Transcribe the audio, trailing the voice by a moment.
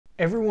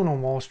everyone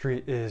on Wall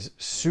Street is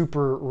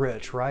super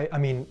rich, right? I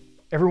mean,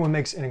 everyone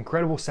makes an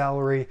incredible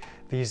salary,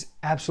 these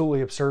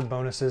absolutely absurd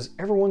bonuses.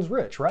 Everyone's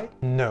rich, right?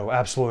 No,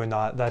 absolutely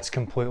not. That's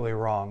completely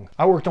wrong.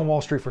 I worked on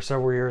Wall Street for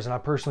several years and I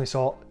personally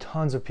saw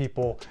tons of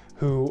people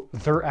who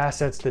their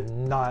assets did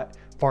not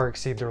far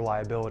exceed their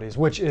liabilities,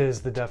 which is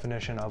the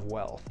definition of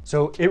wealth.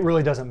 So it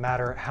really doesn't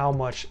matter how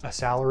much a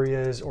salary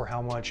is or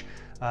how much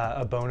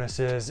a bonus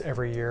is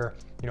every year,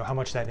 you know, how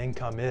much that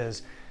income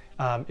is.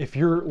 If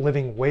you're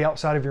living way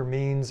outside of your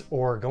means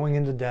or going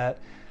into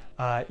debt,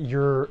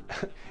 your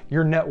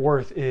net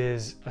worth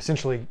is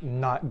essentially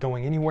not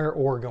going anywhere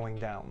or going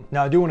down.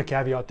 Now, I do want to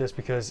caveat this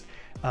because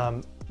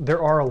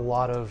there are a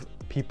lot of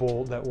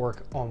people that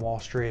work on Wall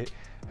Street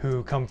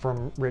who come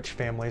from rich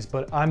families,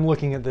 but I'm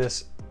looking at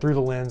this through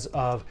the lens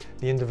of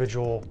the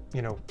individual,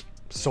 you know,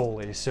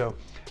 solely. So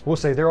we'll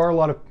say there are a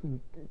lot of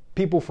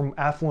people from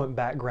affluent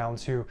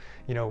backgrounds who,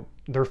 you know,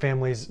 their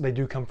families, they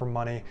do come from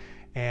money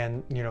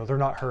and, you know, they're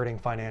not hurting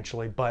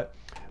financially, but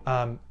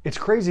it's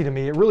crazy to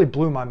me. It really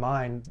blew my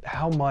mind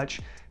how much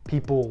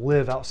people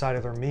live outside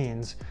of their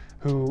means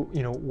who,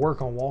 you know,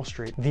 work on Wall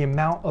Street. The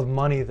amount of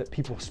money that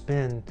people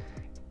spend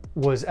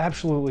was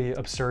absolutely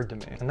absurd to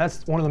me. And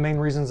that's one of the main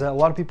reasons that a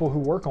lot of people who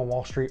work on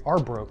Wall Street are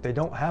broke. They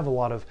don't have a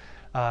lot of,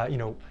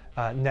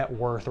 net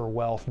worth or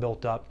wealth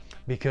built up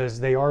because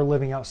they are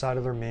living outside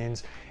of their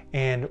means.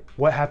 And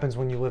what happens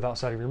when you live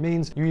outside of your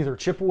means? You either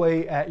chip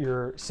away at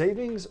your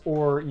savings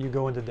or you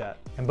go into debt.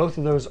 And both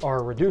of those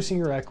are reducing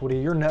your equity,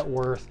 your net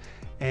worth,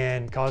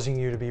 and causing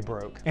you to be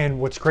broke. And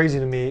what's crazy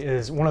to me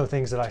is one of the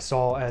things that I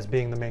saw as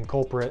being the main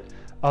culprit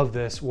of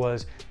this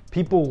was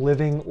people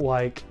living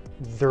like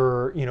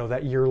their, you know,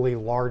 that yearly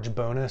large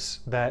bonus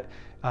that,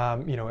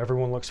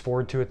 everyone looks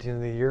forward to at the end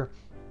of the year,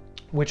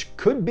 which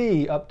could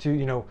be up to,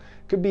 you know,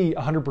 could be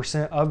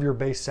 100% of your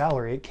base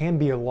salary. It can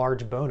be a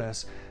large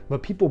bonus,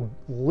 but people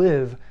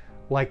live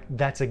like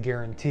that's a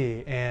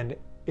guarantee and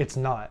it's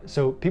not.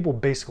 So people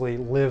basically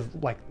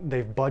live like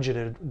they've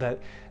budgeted that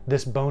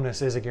this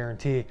bonus is a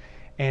guarantee,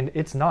 and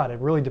it's not. It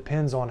really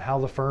depends on how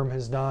the firm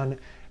has done,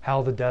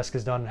 how the desk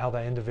has done, and how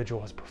that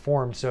individual has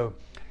performed. So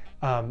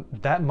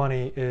that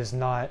money is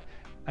not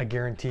a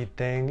guaranteed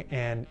thing,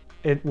 and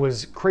it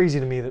was crazy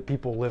to me that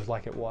people lived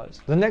like it was.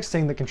 The next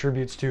thing that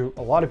contributes to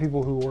a lot of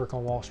people who work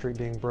on Wall Street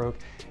being broke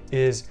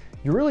is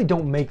you really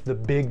don't make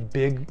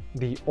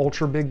the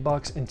ultra big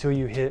bucks until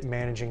you hit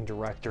managing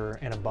director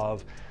and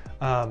above.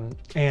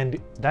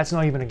 And that's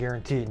not even a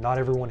guarantee. Not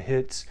everyone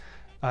hits,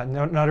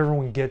 not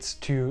everyone gets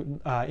to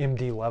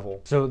MD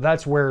level. So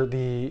that's where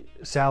the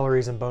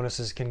salaries and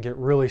bonuses can get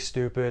really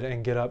stupid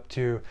and get up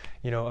to,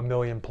 you know, $1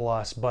 million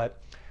plus. But,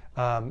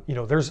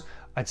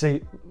 I'd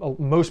say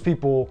most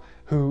people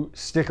who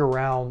stick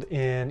around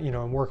and, you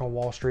know, and work on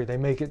Wall Street, they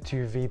make it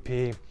to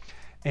VP,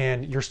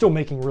 and you're still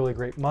making really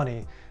great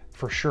money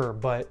for sure,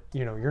 but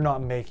you know, you're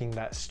not making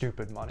that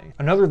stupid money.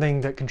 Another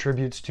thing that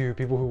contributes to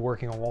people who are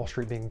working on Wall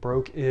Street being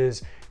broke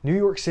is New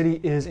York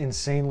City is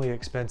insanely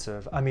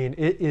expensive. I mean,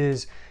 it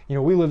is, you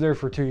know, we lived there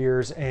for 2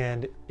 years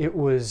and it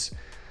was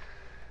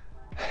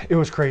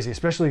crazy,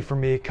 especially for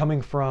me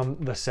coming from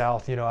the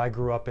South. You know, I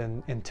grew up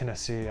in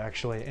Tennessee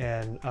actually,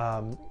 and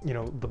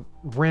the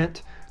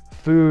rent,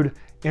 food,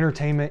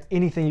 entertainment,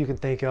 anything you can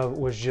think of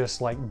was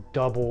just like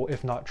double,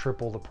 if not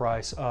triple the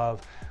price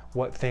of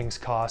what things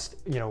cost,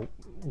 you know,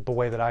 the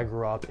way that I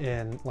grew up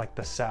in like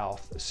the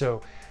South.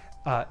 So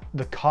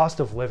the cost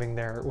of living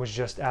there was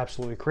just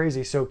absolutely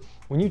crazy. So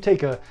when you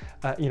take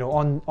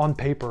on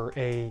paper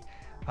a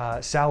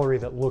salary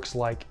that looks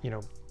like, you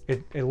know,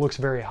 it looks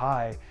very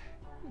high,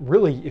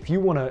 really, if you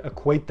want to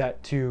equate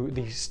that to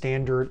the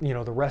standard, you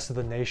know, the rest of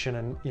the nation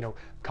and, you know,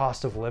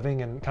 cost of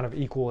living and kind of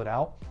equal it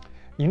out,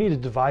 you need to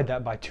divide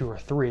that by 2 or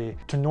 3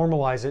 to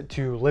normalize it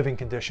to living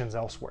conditions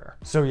elsewhere.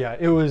 So yeah,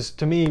 it was,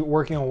 to me,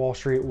 working on Wall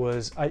Street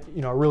was, I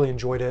really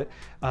enjoyed it.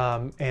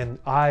 And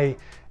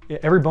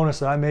every bonus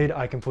that I made,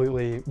 I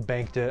completely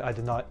banked it. I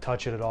did not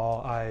touch it at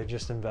all. I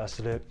just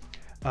invested it.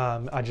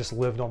 I just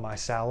lived on my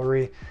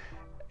salary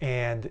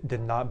and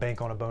did not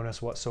bank on a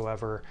bonus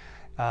whatsoever.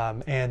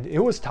 And it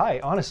was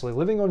tight, honestly,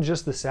 living on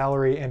just the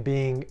salary and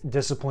being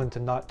disciplined to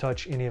not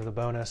touch any of the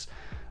bonus.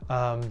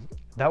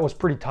 That was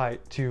pretty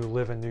tight to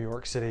live in New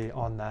York City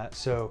on that.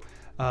 So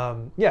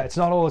yeah, it's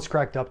not all it's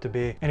cracked up to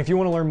be. And if you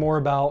want to learn more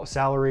about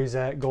salaries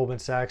at Goldman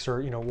Sachs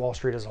or, you know, Wall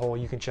Street as a whole,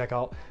 you can check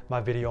out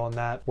my video on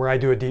that, where I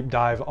do a deep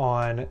dive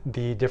on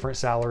the different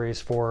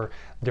salaries for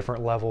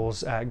different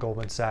levels at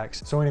Goldman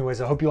Sachs. So anyways,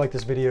 I hope you like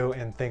this video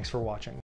and thanks for watching.